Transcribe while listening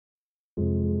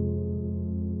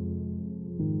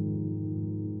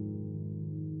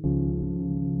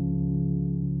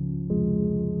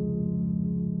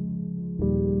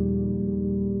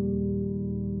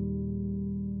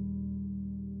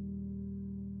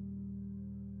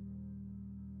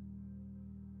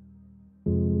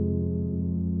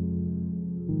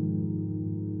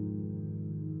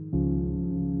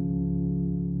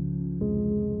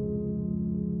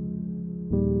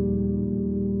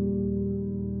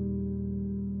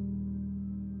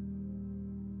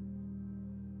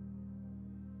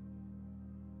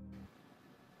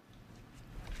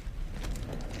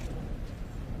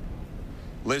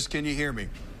Liz, can you hear me?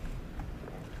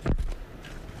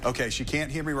 Okay, she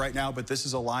can't hear me right now, but this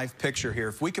is a live picture here.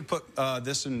 If we could put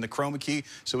this in the chroma key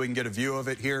so we can get a view of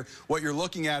it here. What you're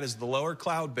looking at is the lower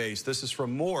cloud base. This is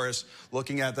from Morris,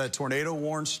 looking at that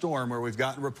tornado-warned storm where we've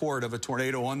gotten a report of a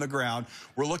tornado on the ground.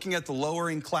 We're looking at the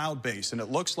lowering cloud base, and it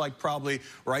looks like probably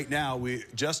right now,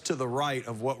 just to the right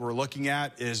of what we're looking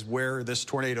at is where this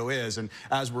tornado is. And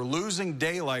as we're losing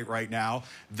daylight right now,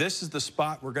 this is the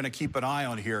spot we're going to keep an eye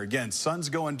on here. Again, sun's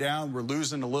going down. We're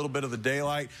losing a little bit of the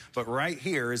daylight, but right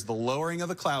here is the lowering of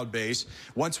the cloud base.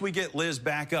 Once we get Liz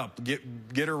back up,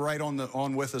 get her right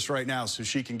on with us right now so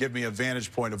she can give me a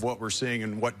vantage point of what we're seeing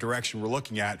and what direction we're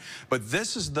looking at. But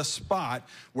this is the spot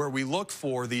where we look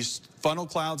for these funnel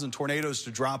clouds and tornadoes to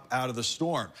drop out of the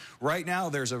storm. Right now,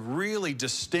 there's a really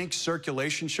distinct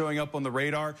circulation showing up on the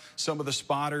radar. Some of the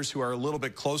spotters who are a little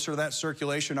bit closer to that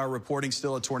circulation are reporting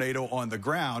still a tornado on the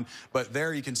ground, but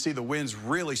there you can see the winds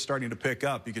really starting to pick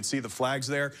up. You can see the flags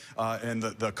there and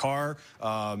the car.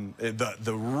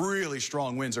 The really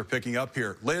strong winds are picking up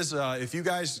here. Liz, if you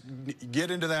guys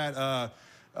get into that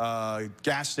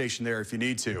gas station there if you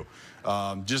need to.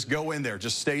 Just go in there.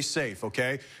 Just stay safe,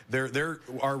 okay?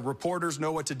 Our reporters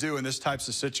know what to do in this types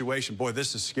of situation. Boy,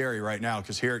 this is scary right now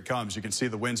because here it comes. You can see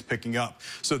the winds picking up.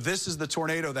 So this is the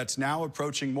tornado that's now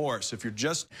approaching Morris. If you're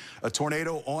just a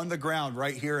tornado on the ground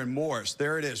right here in Morris,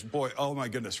 there it is. Boy, oh my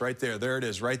goodness, right there. There it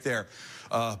is, right there.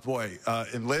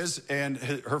 And Liz and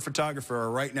her photographer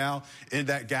are right now in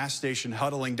that gas station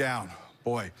huddling down.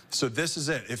 Boy, so this is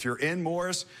it. If you're in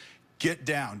Morris, get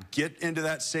down. Get into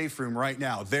that safe room right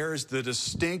now. There's the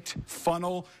distinct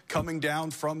funnel coming down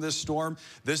from this storm.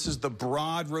 This is the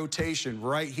broad rotation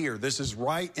right here. This is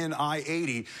right in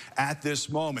I-80 at this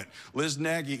moment. Liz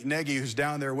Nagy, who's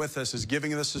down there with us, is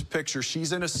giving us this picture.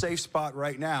 She's in a safe spot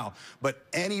right now. But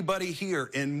anybody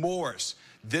here in Morris,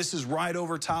 this is right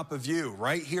over top of you,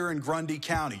 right here in Grundy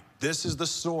County. This is the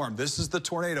storm. This is the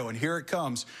tornado, and here it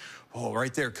comes. Oh,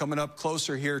 right there, coming up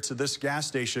closer here to this gas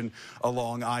station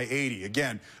along I-80.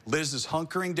 Again, Liz is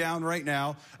hunkering down right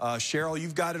now. Cheryl,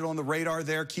 you've got it on the radar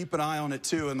there. Keep an eye on it,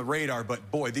 too, in the radar.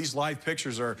 But, boy, these live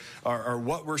pictures are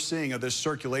what we're seeing of this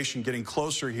circulation getting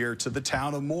closer here to the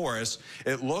town of Morris.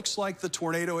 It looks like the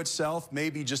tornado itself may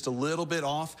be just a little bit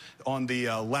off on the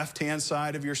left-hand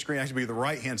side of your screen. Actually, the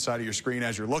right-hand side of your screen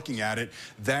as you're looking at it.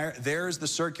 There's the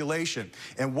circulation.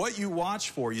 And what you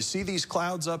watch for, you see these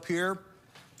clouds up here?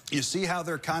 You see how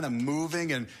they're kind of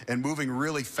moving and moving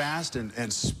really fast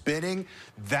and spinning?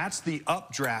 That's the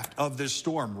updraft of this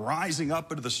storm, rising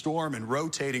up into the storm and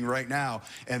rotating right now.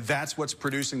 And that's what's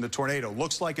producing the tornado.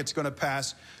 Looks like it's going to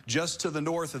pass just to the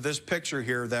north of this picture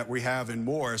here that we have in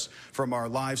Morris from our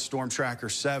live Storm Tracker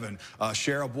 7.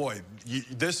 Cheryl, boy,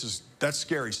 that's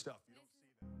scary stuff.